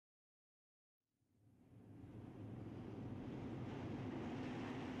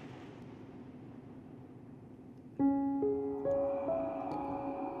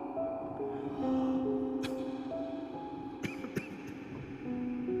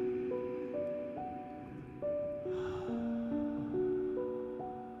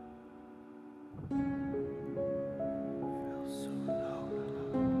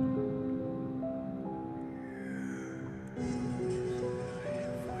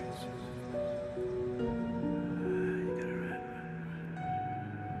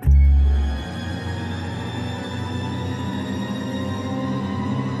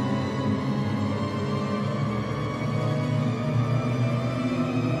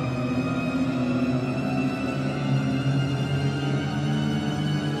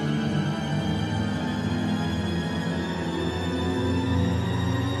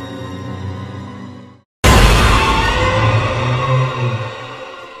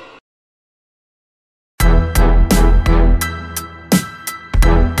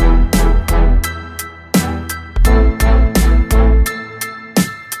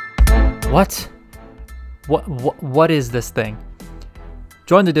What? What is this thing?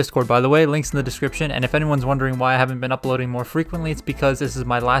 Join the Discord, by the way, links in the description. And if anyone's wondering why I haven't been uploading more frequently, it's because this is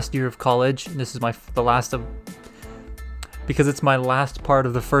my last year of college. This is because it's my last part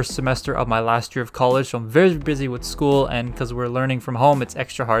of the first semester of my last year of college. So I'm very busy with school, and because we're learning from home, it's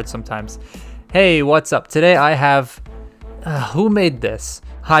extra hard sometimes. Hey, what's up? Today I have, who made this?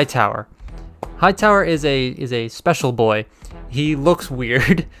 Hightower. Hightower is a special boy. He looks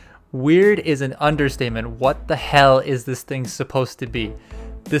weird. Weird is an understatement. What the hell is this thing supposed to be?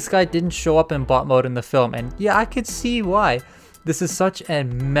 This guy didn't show up in bot mode in the film, and yeah, I could see why. This is such a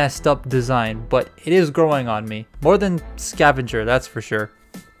messed up design, but it is growing on me. More than Scavenger, that's for sure.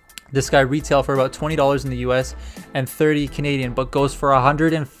 This guy retail for about $20 in the US and $30 Canadian, but goes for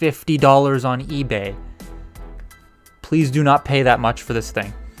 $150 on eBay. Please do not pay that much for this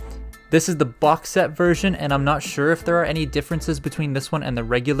thing. This is the box set version, and I'm not sure if there are any differences between this one and the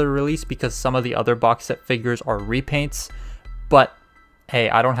regular release because some of the other box set figures are repaints. But hey,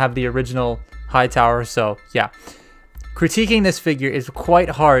 I don't have the original Hightower, so yeah. Critiquing this figure is quite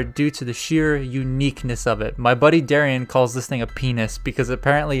hard due to the sheer uniqueness of it. My buddy Darian calls this thing a penis because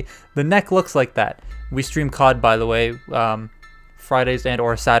apparently the neck looks like that. We stream COD, by the way, Fridays and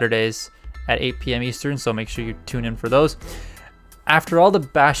or Saturdays at 8 p.m. Eastern, so make sure you tune in for those. After all the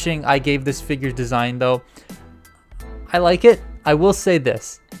bashing I gave this figure's design, though, I like it. I will say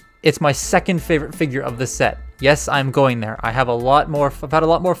this. It's my second favorite figure of the set. Yes, I'm going there. I've had a lot more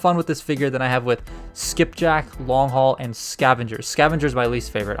fun with this figure than I have with Skipjack, Long Haul, and Scavenger. Scavenger is my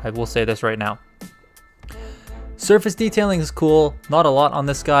least favorite. I will say this right now. Surface detailing is cool. Not a lot on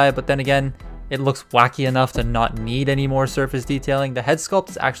this guy, but then again, it looks wacky enough to not need any more surface detailing. The head sculpt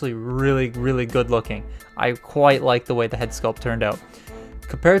is actually really, really good looking. I quite like the way the head sculpt turned out.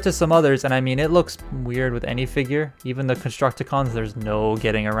 Compared to some others, and I mean, it looks weird with any figure. Even the Constructicons, there's no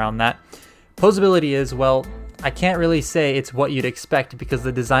getting around that. Posability is, well, I can't really say it's what you'd expect because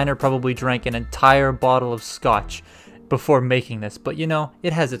the designer probably drank an entire bottle of scotch before making this, but you know,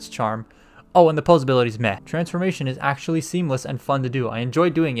 it has its charm. Oh, and the posability's meh. Transformation is actually seamless and fun to do. I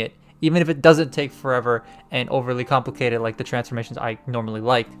enjoy doing it, even if it doesn't take forever and overly complicated like the transformations I normally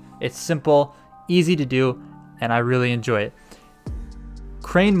like. It's simple, easy to do, and I really enjoy it.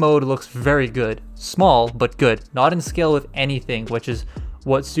 Crane mode looks very good. Small, but good. Not in scale with anything, which is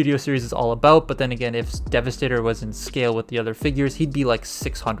what Studio Series is all about, but then again, if Devastator was in scale with the other figures, he'd be like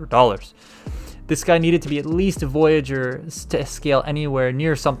 $600. This guy needed to be at least a Voyager to scale anywhere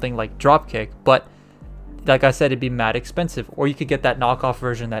near something like Dropkick, but like I said, it'd be mad expensive. Or you could get that knockoff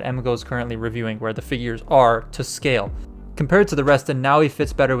version that Emgo is currently reviewing where the figures are to scale. Compared to the rest, and now he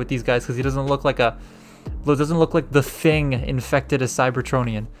fits better with these guys because he doesn't look like the Thing infected a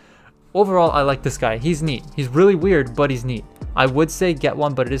Cybertronian. Overall, I like this guy. He's neat. He's really weird, but he's neat. I would say get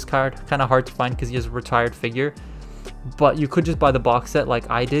one, but it is kind of hard to find because he is a retired figure. But you could just buy the box set like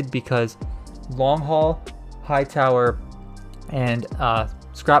I did because Long Haul, Hightower, and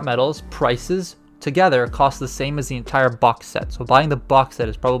Scrap Metals prices together cost the same as the entire box set. So buying the box set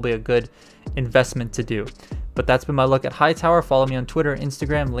is probably a good investment to do. But that's been my look at Hightower. Follow me on Twitter,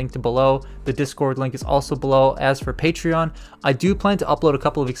 Instagram, linked below. The Discord link is also below. As for Patreon, I do plan to upload a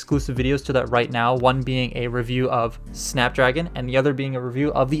couple of exclusive videos to that right now. One being a review of Snapdragon, and the other being a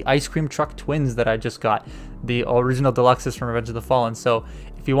review of the Ice Cream Truck Twins that I just got. The original deluxes from Revenge of the Fallen. So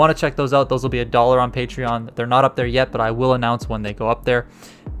if you want to check those out, those will be $1 on Patreon. They're not up there yet, but I will announce when they go up there.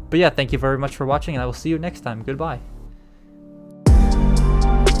 But yeah, thank you very much for watching, and I will see you next time. Goodbye.